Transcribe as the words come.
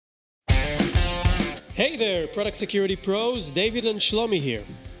Hey there, product security pros, David and Shlomi here.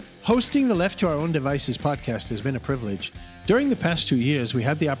 Hosting the Left to Our Own Devices podcast has been a privilege. During the past 2 years, we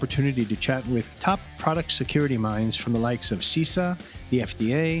had the opportunity to chat with top product security minds from the likes of CISA, the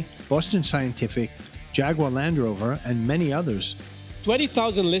FDA, Boston Scientific, Jaguar Land Rover, and many others.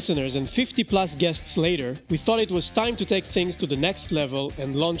 20,000 listeners and 50 plus guests later, we thought it was time to take things to the next level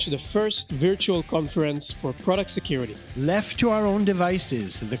and launch the first virtual conference for product security. Left to Our Own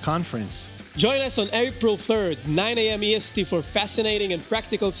Devices, the conference. Join us on April 3rd, 9 a.m. EST for fascinating and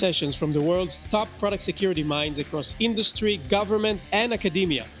practical sessions from the world's top product security minds across industry, government, and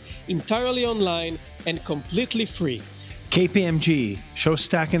academia. Entirely online and completely free. KPMG,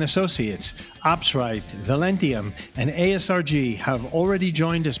 Showstack & Associates, OpsRight, Valentium, and ASRG have already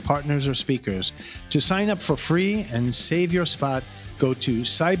joined as partners or speakers. To sign up for free and save your spot, go to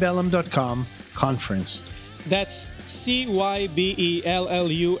cybellum.com/conference. That's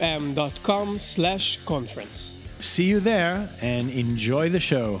cybellum.com/conference. See you there and enjoy the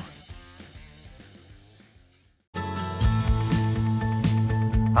show.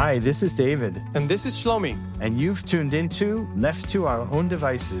 Hi, this is David. And this is Shlomi, And you've tuned into Left to Our Own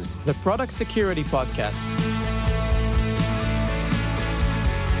Devices, the Product Security Podcast.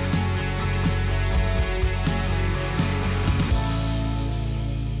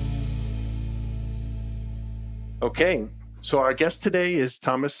 Okay, so our guest today is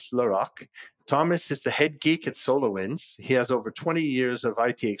Thomas LaRock. Thomas is the head geek at SolarWinds. He has over 20 years of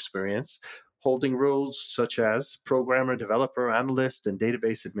IT experience, holding roles such as programmer, developer, analyst, and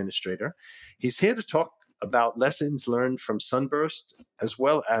database administrator. He's here to talk about lessons learned from SUNBURST, as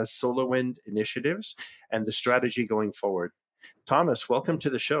well as SolarWinds initiatives and the strategy going forward. Thomas, welcome to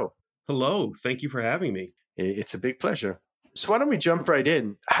the show. Hello, thank you for having me. It's a big pleasure. So why don't we jump right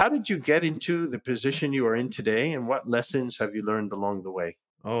in? How did you get into the position you are in today, and what lessons have you learned along the way?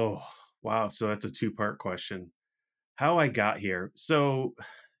 Oh, wow. So that's a two-part question. How I got here. So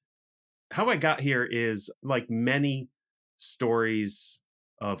how I got here is like many stories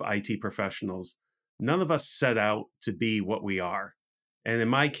of IT professionals. None of us set out to be what we are. And in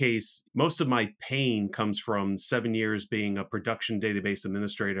my case, most of my pain comes from 7 years being a production database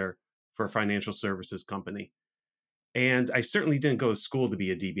administrator for a financial services company. And I certainly didn't go to school to be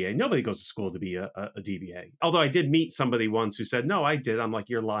a DBA. Nobody goes to school to be a DBA. Although I did meet somebody once who said, no, I did. I'm like,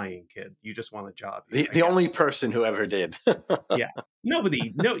 you're lying, kid. You just want a job. The only person who ever did. Yeah.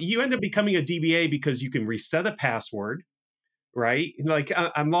 Nobody. No, you end up becoming a DBA because you can reset a password, right? Like,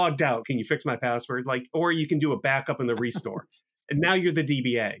 I'm logged out. Can you fix my password? Like, or you can do a backup and the restore. And now you're the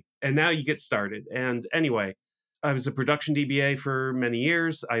DBA. And now you get started. And anyway, I was a production DBA for many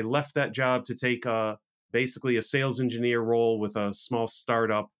years. I left that job to take basically a sales engineer role with a small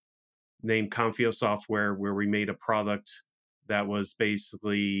startup named Confio Software, where we made a product that was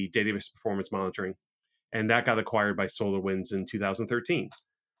basically database performance monitoring. And that got acquired by SolarWinds in 2013.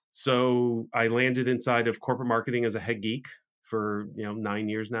 So I landed inside of corporate marketing as a head geek for 9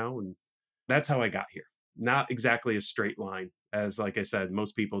 years now. And that's how I got here. Not exactly a straight line. As like I said,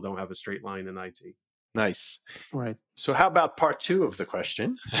 most people don't have a straight line in IT. Nice. Right. So how about part two of the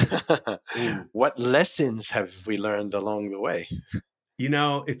question? What lessons have we learned along the way?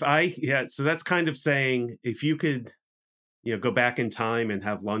 So that's kind of saying, if you could, go back in time and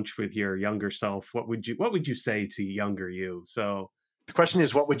have lunch with your younger self, what would you say to younger you? So The question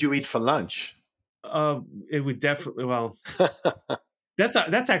is, what would you eat for lunch? it would definitely,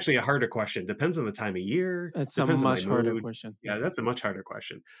 that's actually a harder question. Depends on the time of year. It's a Depends on much my harder mood. question. Yeah, that's a much harder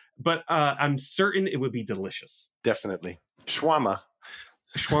question. But I'm certain it would be delicious. Definitely. Shawarma.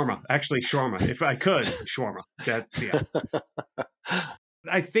 Actually, shawarma. If I could, shawarma.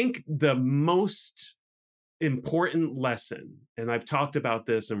 I think the most important lesson, and I've talked about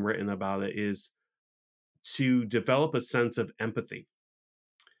this and written about it, is to develop a sense of empathy.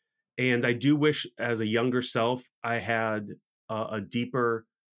 And I do wish, as a younger self, I had a deeper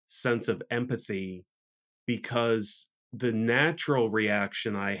sense of empathy, because the natural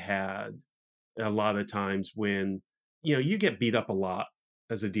reaction I had a lot of times when, you get beat up a lot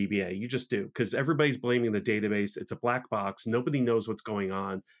as a DBA, you just do, because everybody's blaming the database. It's a black box. Nobody knows what's going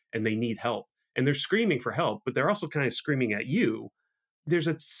on, and they need help. And they're screaming for help, but they're also kind of screaming at you. There's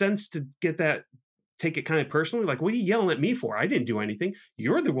a sense to take it kind of personally. Like, what are you yelling at me for? I didn't do anything.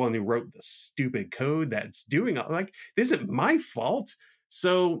 You're the one who wrote the stupid code that's doing it. Like, this isn't my fault.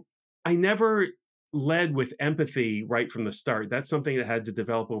 So I never led with empathy right from the start. That's something that had to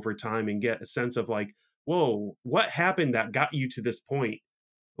develop over time and get a sense of like, whoa, what happened that got you to this point?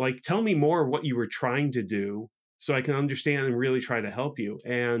 Like, tell me more of what you were trying to do so I can understand and really try to help you.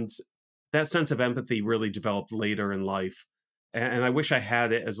 And that sense of empathy really developed later in life And I wish I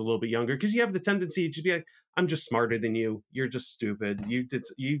had it as a little bit younger, because you have the tendency to be like, I'm just smarter than you. You're just stupid.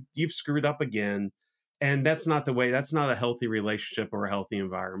 You've screwed up again. And that's not the way. That's not a healthy relationship or a healthy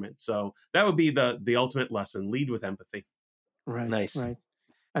environment. So that would be the ultimate lesson: lead with empathy. Right, Nice. right.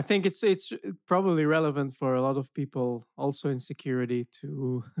 I think it's probably relevant for a lot of people also in security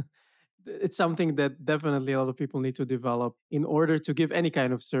to it's something that definitely a lot of people need to develop in order to give any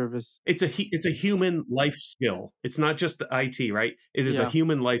kind of service. It's a human life skill. It's not just the IT, right? It is a Yeah,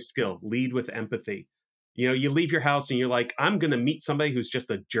 human life skill. Lead with empathy. You leave your house and you're like, I'm going to meet somebody who's just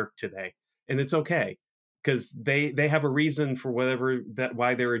a jerk today, and it's okay, because they have a reason for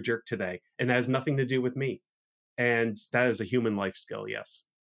why they're a jerk today, and that has nothing to do with me. And that is a human life skill. Yes.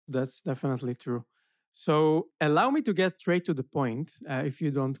 that's definitely true. So allow me to get straight to the point, if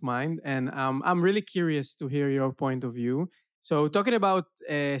you don't mind. And I'm really curious to hear your point of view. So talking about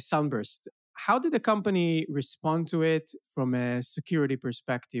SUNBURST, how did the company respond to it from a security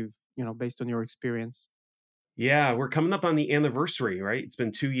perspective? Based on your experience. Yeah, we're coming up on the anniversary, right? It's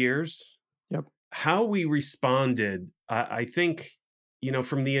been 2 years. Yep. How we responded, I think,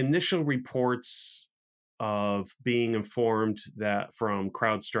 from the initial reports of being informed that from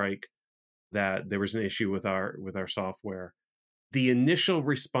CrowdStrike that there was an issue with our software, the initial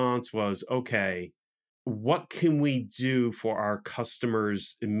response was, okay, what can we do for our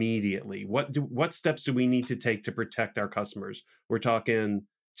customers immediately? What steps do we need to take to protect our customers? We're talking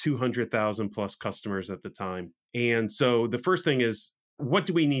 200,000 plus customers at the time. And so the first thing is, what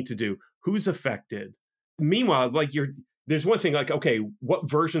do we need to do? Who's affected? Meanwhile, there's one thing, like, okay, what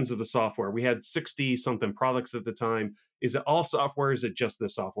versions of the software? We had 60 something products at the time. Is it all software? Is it just the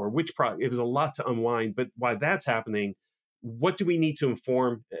software? Which product? It was a lot to unwind. But while that's happening, what do we need to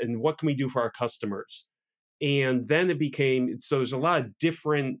inform, and what can we do for our customers? And then it became, so there's a lot of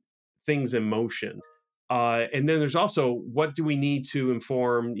different things in motion. And then there's also, what do we need to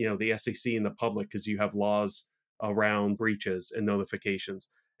inform, the SEC and the public, because you have laws around breaches and notifications.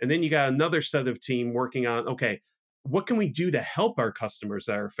 And then you got another set of team working on, okay, what can we do to help our customers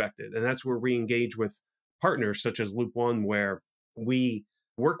that are affected? And that's where we engage with partners such as Loop One, where we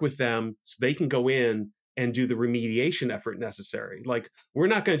work with them so they can go in and do the remediation effort necessary. Like, we're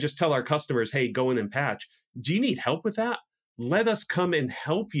not going to just tell our customers, hey, go in and patch. Do you need help with that? Let us come and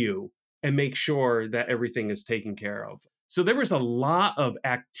help you and make sure that everything is taken care of. So there was a lot of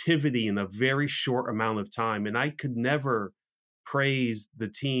activity in a very short amount of time. And I could never praise the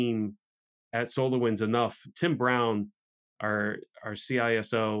team at SolarWinds enough. Tim Brown, our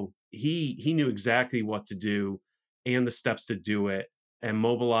CISO, he knew exactly what to do and the steps to do it, and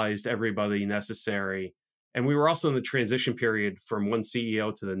mobilized everybody necessary. And we were also in the transition period from one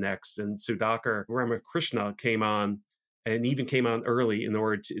CEO to the next. And Sudhakar Ramakrishna came on, and even came on early in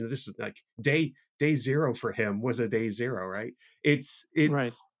order to, this is like day zero for him was a day zero, right?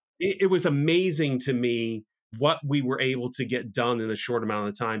 Right. It was amazing to me what we were able to get done in a short amount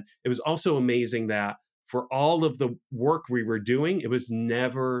of time. It was also amazing that for all of the work we were doing, it was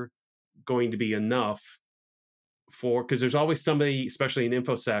never going to be enough because there's always somebody, especially in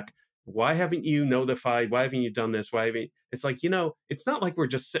InfoSec, why haven't you notified? Why haven't you done this? It's like, it's not like we're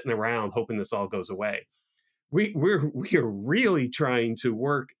just sitting around hoping this all goes away. We are really trying to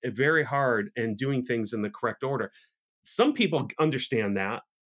work very hard and doing things in the correct order. Some people understand that.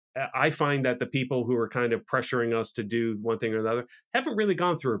 I find that the people who are kind of pressuring us to do one thing or another haven't really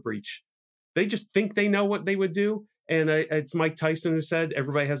gone through a breach. They just think they know what they would do. And it's Mike Tyson who said,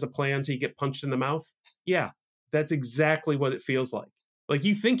 everybody has a plan until you get punched in the mouth. Yeah, that's exactly what it feels like. Like,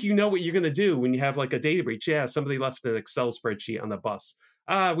 you think you know what you're going to do when you have like a data breach. Yeah, somebody left an Excel spreadsheet on the bus.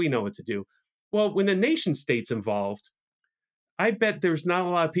 We know what to do. Well, when the nation state's involved, I bet there's not a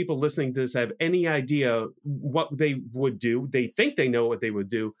lot of people listening to this have any idea what they would do. They think they know what they would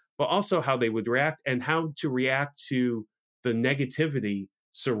do, but also how they would react and how to react to the negativity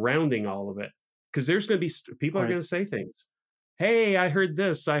surrounding all of it. Because there's going to be people are going to say things. Hey, I heard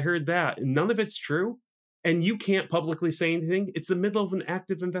this, I heard that. And none of it's true. And you can't publicly say anything. It's the middle of an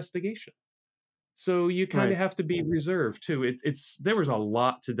active investigation. So you kind of have to be reserved too. There was a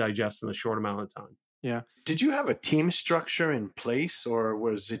lot to digest in a short amount of time. Yeah. Did you have a team structure in place, or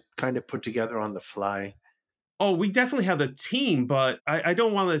was it kind of put together on the fly? Oh, we definitely had a team, but I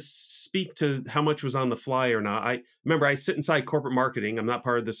don't want to speak to how much was on the fly or not. I sit inside corporate marketing. I'm not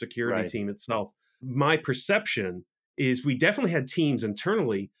part of the security team itself. My perception is we definitely had teams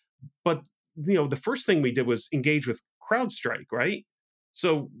internally, but the first thing we did was engage with CrowdStrike, right?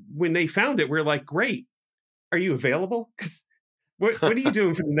 So when they found it, we're like, great. Are you available? What are you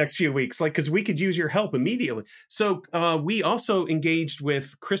doing for the next few weeks? Like, because we could use your help immediately. So we also engaged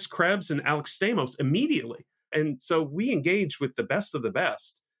with Chris Krebs and Alex Stamos immediately. And so we engaged with the best of the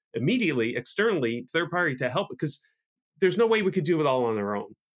best immediately, externally, third party to help, because there's no way we could do it all on our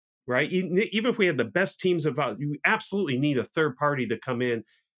own, right? Even if we had the best teams you absolutely need a third party to come in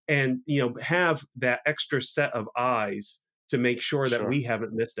and have that extra set of eyes to make sure that we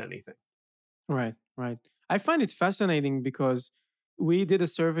haven't missed anything. Right, right. I find it fascinating because we did a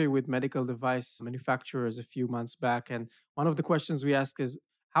survey with medical device manufacturers a few months back. And one of the questions we asked is,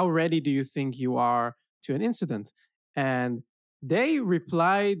 how ready do you think you are to an incident? And they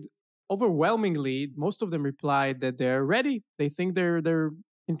replied overwhelmingly, most of them replied that they're ready. They think they're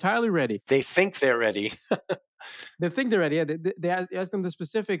entirely ready. They think they're ready. They think they're ready. Yeah, they ask them the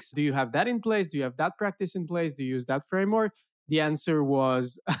specifics. Do you have that in place? Do you have that practice in place? Do you use that framework? The answer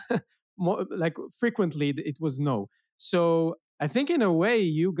was more, like frequently it was no. So I think in a way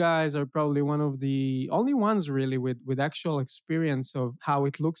you guys are probably one of the only ones really with actual experience of how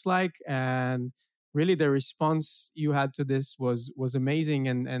it looks like, and really the response you had to this was amazing,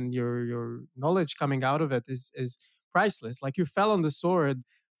 and your knowledge coming out of it is priceless. Like you fell on the sword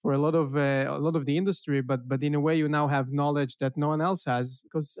for a lot of the industry, but in a way you now have knowledge that no one else has,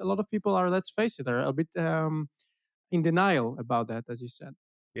 because a lot of people are, let's face it, are a bit in denial about that, as you said.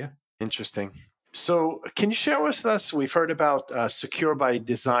 Yeah. Interesting. So can you share with us, we've heard about Secure by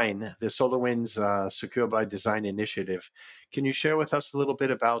Design, the SolarWinds Secure by Design initiative. Can you share with us a little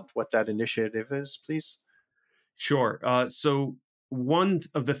bit about what that initiative is, please? Sure. So one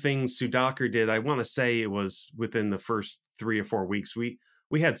of the things Sudhakar did, I want to say it was within the first 3 or 4 weeks, we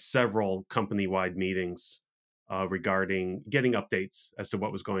had several company-wide meetings regarding getting updates as to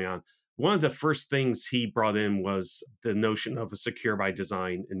what was going on. One of the first things he brought in was the notion of a Secure by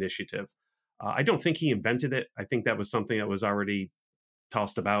Design initiative. I don't think he invented it. I think that was something that was already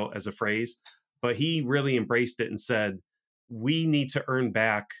tossed about as a phrase, but he really embraced it and said, we need to earn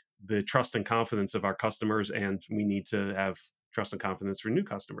back the trust and confidence of our customers, and we need to have trust and confidence for new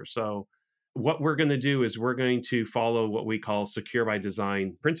customers. So what we're going to do is we're going to follow what we call Secure by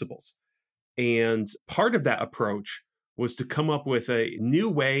Design principles. And part of that approach was to come up with a new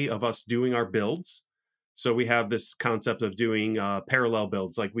way of us doing our builds. So we have this concept of doing parallel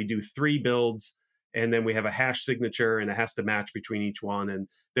builds, like we do 3 builds, and then we have a hash signature, and it has to match between each one. And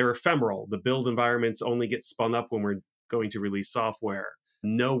they're ephemeral. The build environments only get spun up when we're going to release software.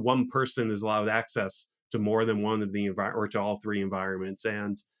 No one person is allowed access to more than one of the or to all 3 environments.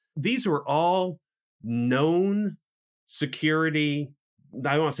 And these were all known security,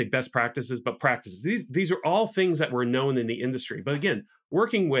 I don't want to say best practices, but practices. These are all things that were known in the industry. But again,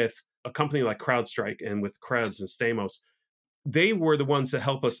 working with a company like CrowdStrike and with Krebs and Stamos, they were the ones that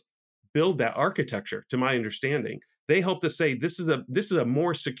help us build that architecture, to my understanding. They helped us say, this is a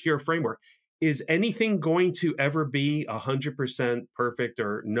more secure framework. Is anything going to ever be 100% perfect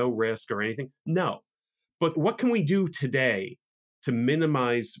or no risk or anything? No. But what can we do today to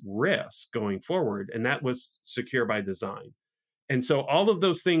minimize risk going forward? And that was Secure by Design. And so all of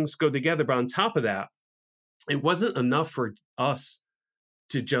those things go together. But on top of that, it wasn't enough for us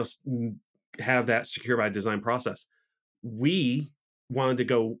to just have that Secure by Design process. We wanted to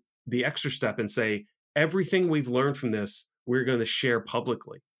go the extra step and say, everything we've learned from this, we're going to share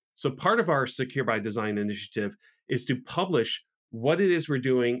publicly. So part of our Secure by Design initiative is to publish what it is we're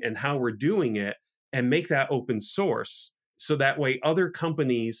doing and how we're doing it, and make that open source, so that way other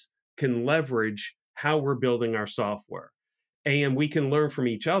companies can leverage how we're building our software. And we can learn from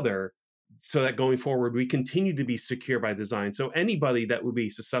each other, so that going forward, we continue to be secure by design. So anybody that would be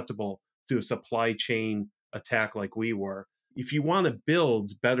susceptible to a supply chain attack like we were, if you want to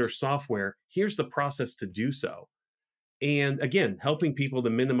build better software, here's the process to do so. And again, helping people to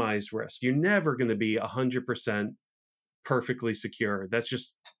minimize risk. You're never going to be 100% perfectly secure. That's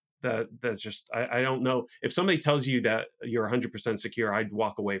just, I don't know. If somebody tells you that you're 100% secure, I'd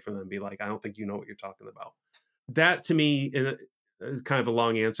walk away from them and be like, I don't think you know what you're talking about. That to me is kind of a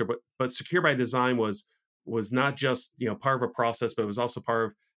long answer, but Secure by Design was not just part of a process, but it was also part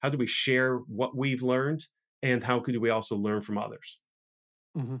of how do we share what we've learned, and how could we also learn from others.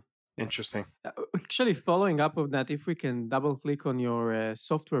 Mm-hmm. Interesting. Actually, following up on that, if we can double click on your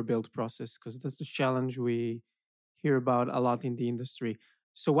software build process, because that's the challenge we hear about a lot in the industry.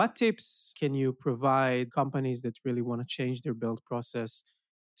 So what tips can you provide companies that really want to change their build process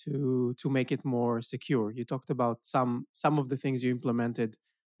to make it more secure? You talked about some of the things you implemented.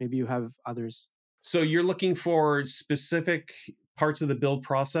 Maybe you have others. So you're looking for specific parts of the build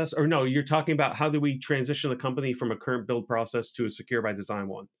process, or no, you're talking about how do we transition the company from a current build process to a Secure by Design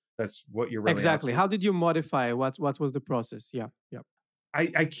one? That's what you're really exactly asking. How did you modify? What was the process? Yeah.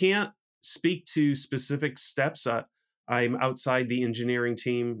 I can't speak to specific steps. I'm outside the engineering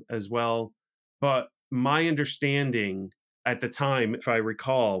team as well, but my understanding at the time, if I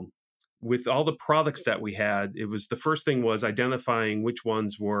recall, with all the products that we had, it was the first thing was identifying which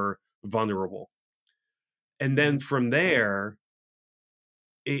ones were vulnerable. And then from there,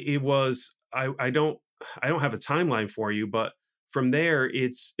 it was, I don't have a timeline for you, but from there,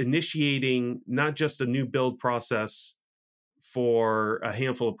 it's initiating not just a new build process for a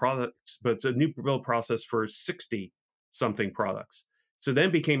handful of products, but it's a new build process for 60 something products. So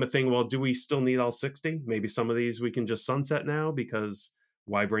then became a thing, well, do we still need all 60? Maybe some of these we can just sunset now because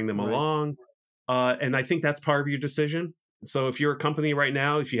why bring them Right. along? And I think that's part of your decision. So if you're a company right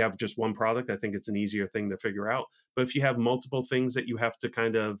now, if you have just one product, I think it's an easier thing to figure out. But if you have multiple things that you have to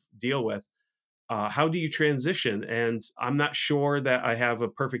kind of deal with, how do you transition? And I'm not sure that I have a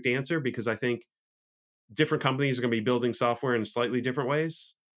perfect answer because I think different companies are going to be building software in slightly different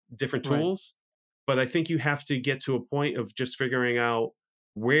ways, different Right. tools. But I think you have to get to a point of just figuring out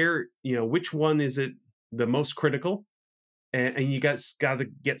where, which one is it the most critical, and you got to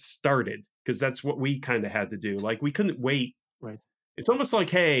get started because that's what we kind of had to do. Like we couldn't wait. Right. It's almost like,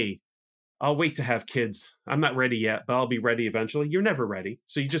 hey, I'll wait to have kids. I'm not ready yet, but I'll be ready eventually. You're never ready.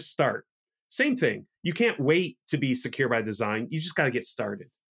 So you just start. Same thing. You can't wait to be secure by design. You just got to get started.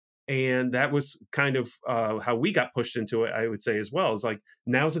 And that was kind of how we got pushed into it, I would say, as well. It's like,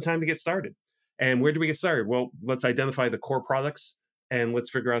 now's the time to get started. And where do we get started? Well, let's identify the core products and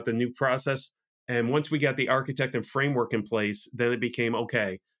let's figure out the new process. And once we got the architect and framework in place, then it became,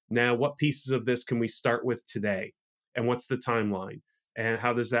 okay, now what pieces of this can we start with today? And what's the timeline? And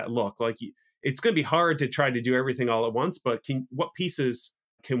how does that look? Like, it's going to be hard to try to do everything all at once, but what pieces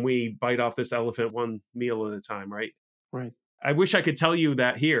can we bite off this elephant one meal at a time, right? Right. I wish I could tell you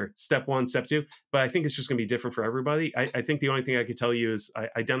that here, step one, step two, but I think it's just going to be different for everybody. I think the only thing I could tell you is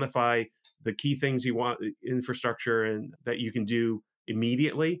identify the key things you want, infrastructure, and that you can do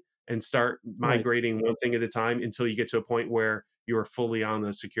immediately, and start migrating one thing at a time until you get to a point where you are fully on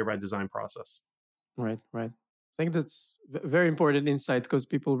the secure by design process. Right. I think that's very important insight because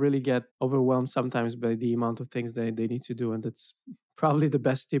people really get overwhelmed sometimes by the amount of things they need to do. And that's probably the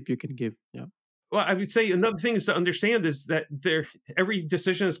best tip you can give. Yeah. Well, I would say another thing is to understand is that every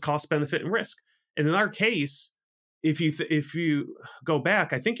decision is cost, benefit, and risk. And in our case, if you go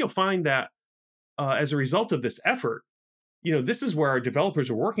back, I think you'll find that as a result of this effort, this is where our developers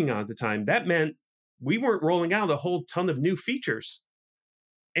were working on at the time. That meant we weren't rolling out a whole ton of new features.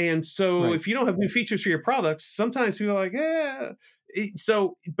 And so if you don't have new features for your products, sometimes people are like, yeah.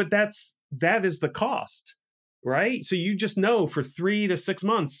 But that is the cost, right? So you just know for 3 to 6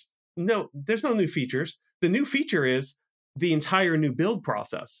 months, no, there's no new features. The new feature is the entire new build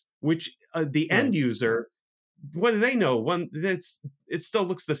process, which the end user, what do they know? It still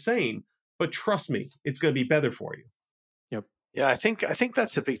looks the same, but trust me, it's going to be better for you. Yep. Yeah, I think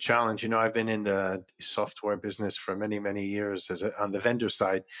that's a big challenge. I've been in the software business for many, many years on the vendor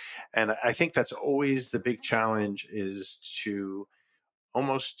side, and I think that's always the big challenge, is to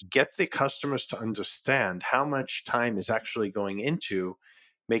almost get the customers to understand how much time is actually going into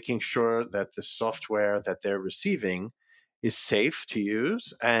making sure that the software that they're receiving is safe to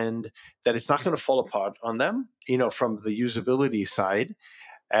use and that it's not going to fall apart on them, from the usability side.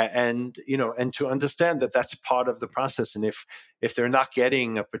 And to understand that that's part of the process. And if they're not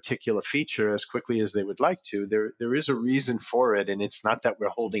getting a particular feature as quickly as they would like to, there is a reason for it, and it's not that we're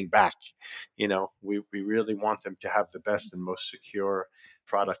holding back. We really want them to have the best and most secure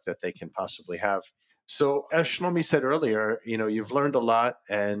product that they can possibly have. So as Shlomi said earlier, you've learned a lot,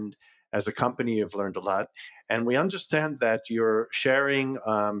 and as a company, you've learned a lot. And we understand that you're sharing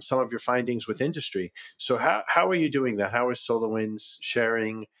some of your findings with industry. So how are you doing that? How is SolarWinds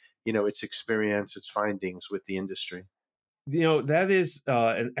sharing, its experience, its findings with the industry? That is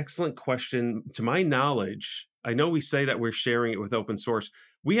an excellent question. To my knowledge, I know we say that we're sharing it with open source.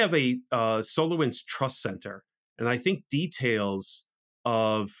 We have a SolarWinds Trust Center, and I think details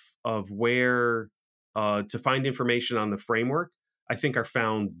of where to find information on the framework, I think, are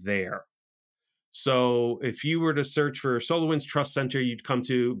found there. So if you were to search for SolarWinds Trust Center, you'd come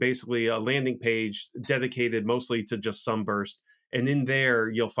to basically a landing page dedicated mostly to just SUNBURST. And in there,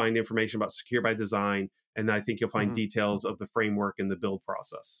 you'll find information about Secure by Design. And I think you'll find details of the framework and the build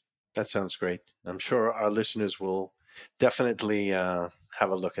process. That sounds great. I'm sure our listeners will definitely have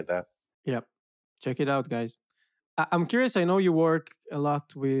a look at that. Yep. Check it out, guys. I'm curious. I know you work a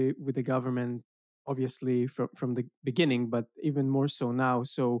lot with the government, obviously from the beginning, but even more so now.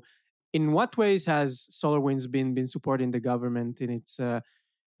 So in what ways has SolarWinds been supporting the government in its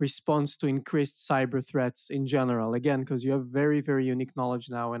response to increased cyber threats in general? Again, because you have very, very unique knowledge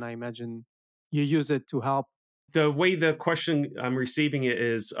now, and I imagine you use it to help. The way the question I'm receiving it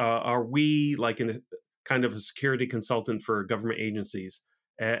is, are we like kind of a security consultant for government agencies.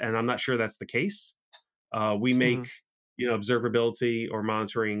 And I'm not sure that's the case. We make observability or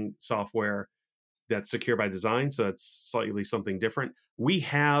monitoring software that's secure by design, so it's slightly something different. We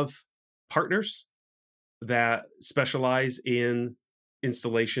have partners that specialize in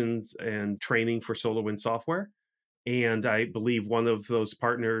installations and training for SolarWinds software. And I believe one of those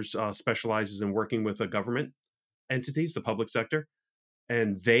partners specializes in working with the government entities, the public sector.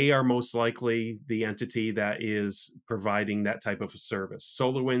 And they are most likely the entity that is providing that type of a service.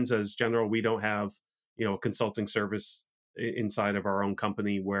 SolarWinds, as general, we don't have a consulting service inside of our own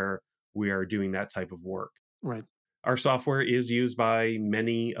company where we are doing that type of work. Right. Our software is used by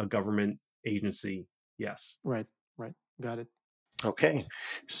many a government agency. Yes. Right. Got it. Okay.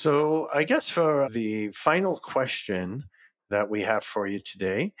 So I guess for the final question that we have for you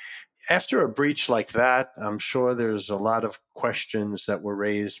today, after a breach like that, I'm sure there's a lot of questions that were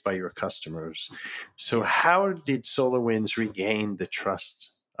raised by your customers. So how did SolarWinds regain the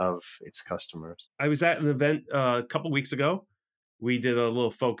trust of its customers? I was at an event a couple weeks ago. We did a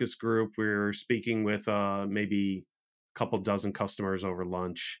little focus group. We were speaking with maybe a couple dozen customers over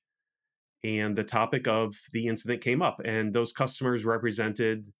lunch. And the topic of the incident came up. And those customers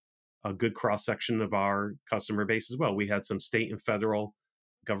represented a good cross-section of our customer base as well. We had some state and federal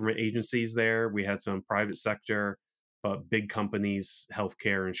government agencies there. We had some private sector, but big companies,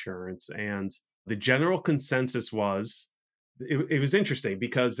 healthcare, insurance. And the general consensus was, it was interesting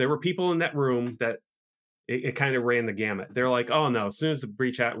because there were people in that room that it kind of ran the gamut. They're like, oh no, as soon as the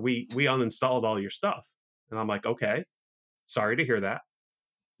breach happened, we uninstalled all your stuff. And I'm like, okay, sorry to hear that.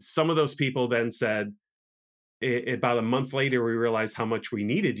 Some of those people then said, about a month later, we realized how much we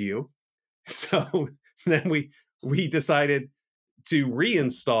needed you. So then we decided to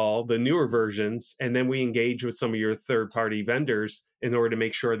reinstall the newer versions, and then we engaged with some of your third-party vendors in order to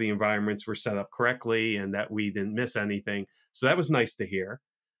make sure the environments were set up correctly and that we didn't miss anything. So that was nice to hear.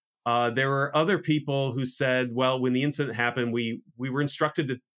 There were other people who said, well, when the incident happened, we were instructed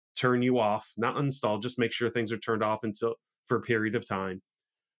to turn you off, not uninstall, just make sure things are turned off for a period of time.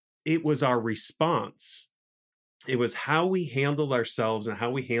 It was our response. It was how we handled ourselves and how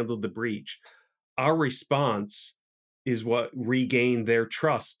we handled the breach. Our response is what regained their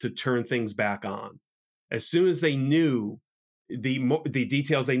trust to turn things back on. As soon as they knew the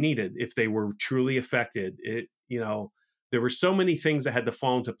details they needed, if they were truly affected, there were so many things that had to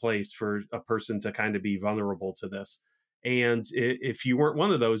fall into place for a person to kind of be vulnerable to this. And if you weren't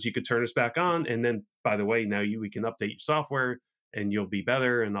one of those, you could turn us back on. And then, by the way, now we can update your software and you'll be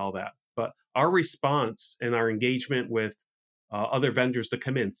better and all that. But our response and our engagement with other vendors to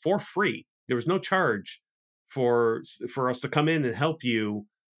come in for free, there was no charge for us to come in and help you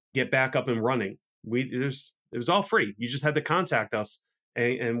get back up and running. It was all free. You just had to contact us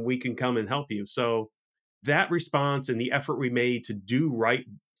and we can come and help you. So that response and the effort we made to do right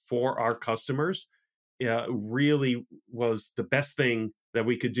for our customers really was the best thing that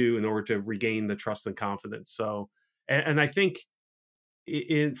we could do in order to regain the trust and confidence. So, and I think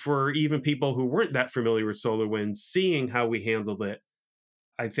for even people who weren't that familiar with SolarWinds, seeing how we handled it,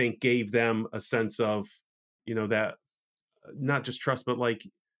 I think gave them a sense of, that not just trust, but like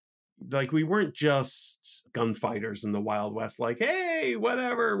we weren't just gunfighters in the Wild West, like, hey,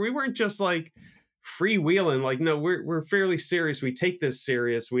 whatever. We weren't just like freewheeling, like, no, we're fairly serious. We take this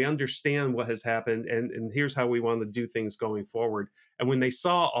serious. We understand what has happened, and here's how we want to do things going forward. And when they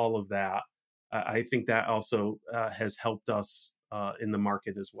saw all of that, I think that also has helped us in the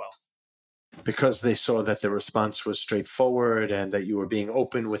market as well. Because they saw that the response was straightforward and that you were being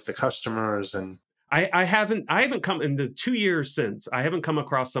open with the customers. And I haven't come in the 2 years since, I haven't come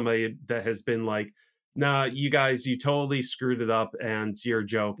across somebody that has been like, nah, you guys, you totally screwed it up and you're a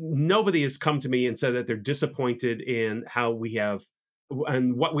joke. Nobody has come to me and said that they're disappointed in how we have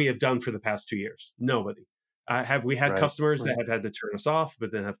and what we have done for the past 2 years. Nobody. Have we had customers that have had to turn us off,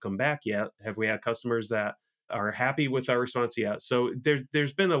 but then have come back yet? Have we had customers that are happy with our response yet? So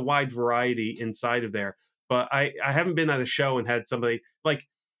there's been a wide variety inside of there. But I haven't been at a show and had somebody like,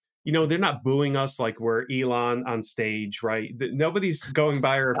 they're not booing us like we're Elon on stage, right? Nobody's going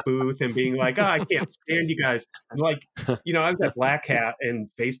by our booth and being like, oh, I can't stand you guys. Like, I was at Black Hat and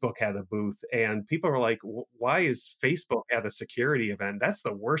Facebook had a booth and people were like, why is Facebook at a security event? That's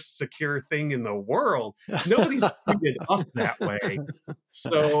the worst secure thing in the world. Nobody's treated us that way.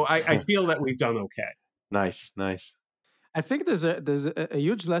 So I feel that we've done okay. Nice. I think there's a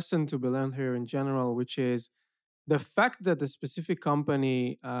huge lesson to be learned here in general, which is the fact that a specific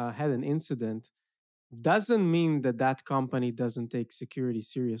company had an incident doesn't mean that company doesn't take security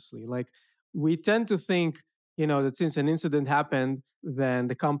seriously. Like, we tend to think, that since an incident happened, then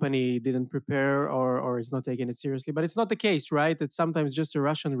the company didn't prepare or is not taking it seriously. But it's not the case, right? It's sometimes just a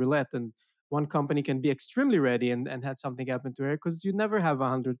Russian roulette, and one company can be extremely ready and had something happen to her, because you never have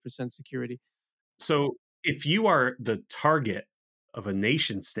 100% security. So if you are the target of a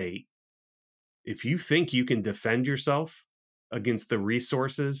nation state, if you think you can defend yourself against the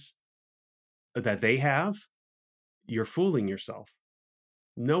resources that they have, you're fooling yourself.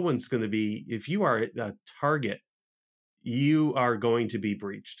 No one's going to be, if you are a target, you are going to be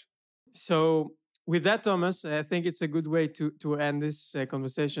breached. So with that, Thomas, I think it's a good way to end this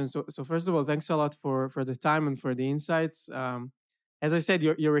conversation. So first of all, thanks a lot for the time and for the insights. As I said,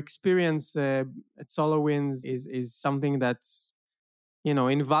 your experience at SolarWinds is something that's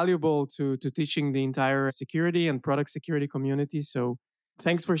invaluable to teaching the entire security and product security community. So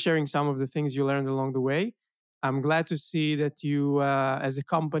thanks for sharing some of the things you learned along the way. I'm glad to see that you, as a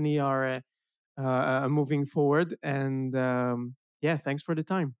company, are moving forward. And thanks for the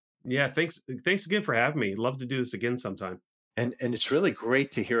time. Yeah, thanks again for having me. Love to do this again sometime. And it's really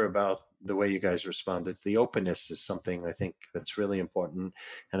great to hear about the way you guys responded. The openness is something I think that's really important.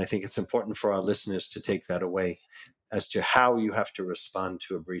 And I think it's important for our listeners to take that away as to how you have to respond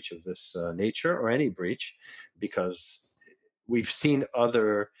to a breach of this nature, or any breach, because we've seen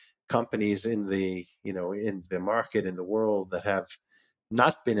other companies in the market, in the world, that have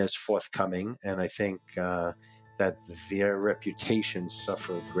not been as forthcoming. And I think that their reputations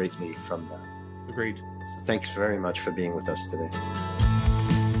suffer greatly from that. Agreed. So thanks very much for being with us today.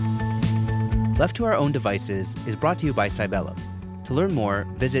 Left to Our Own Devices is brought to you by Cybellum. To learn more,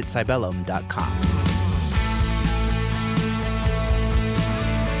 visit cybellum.com.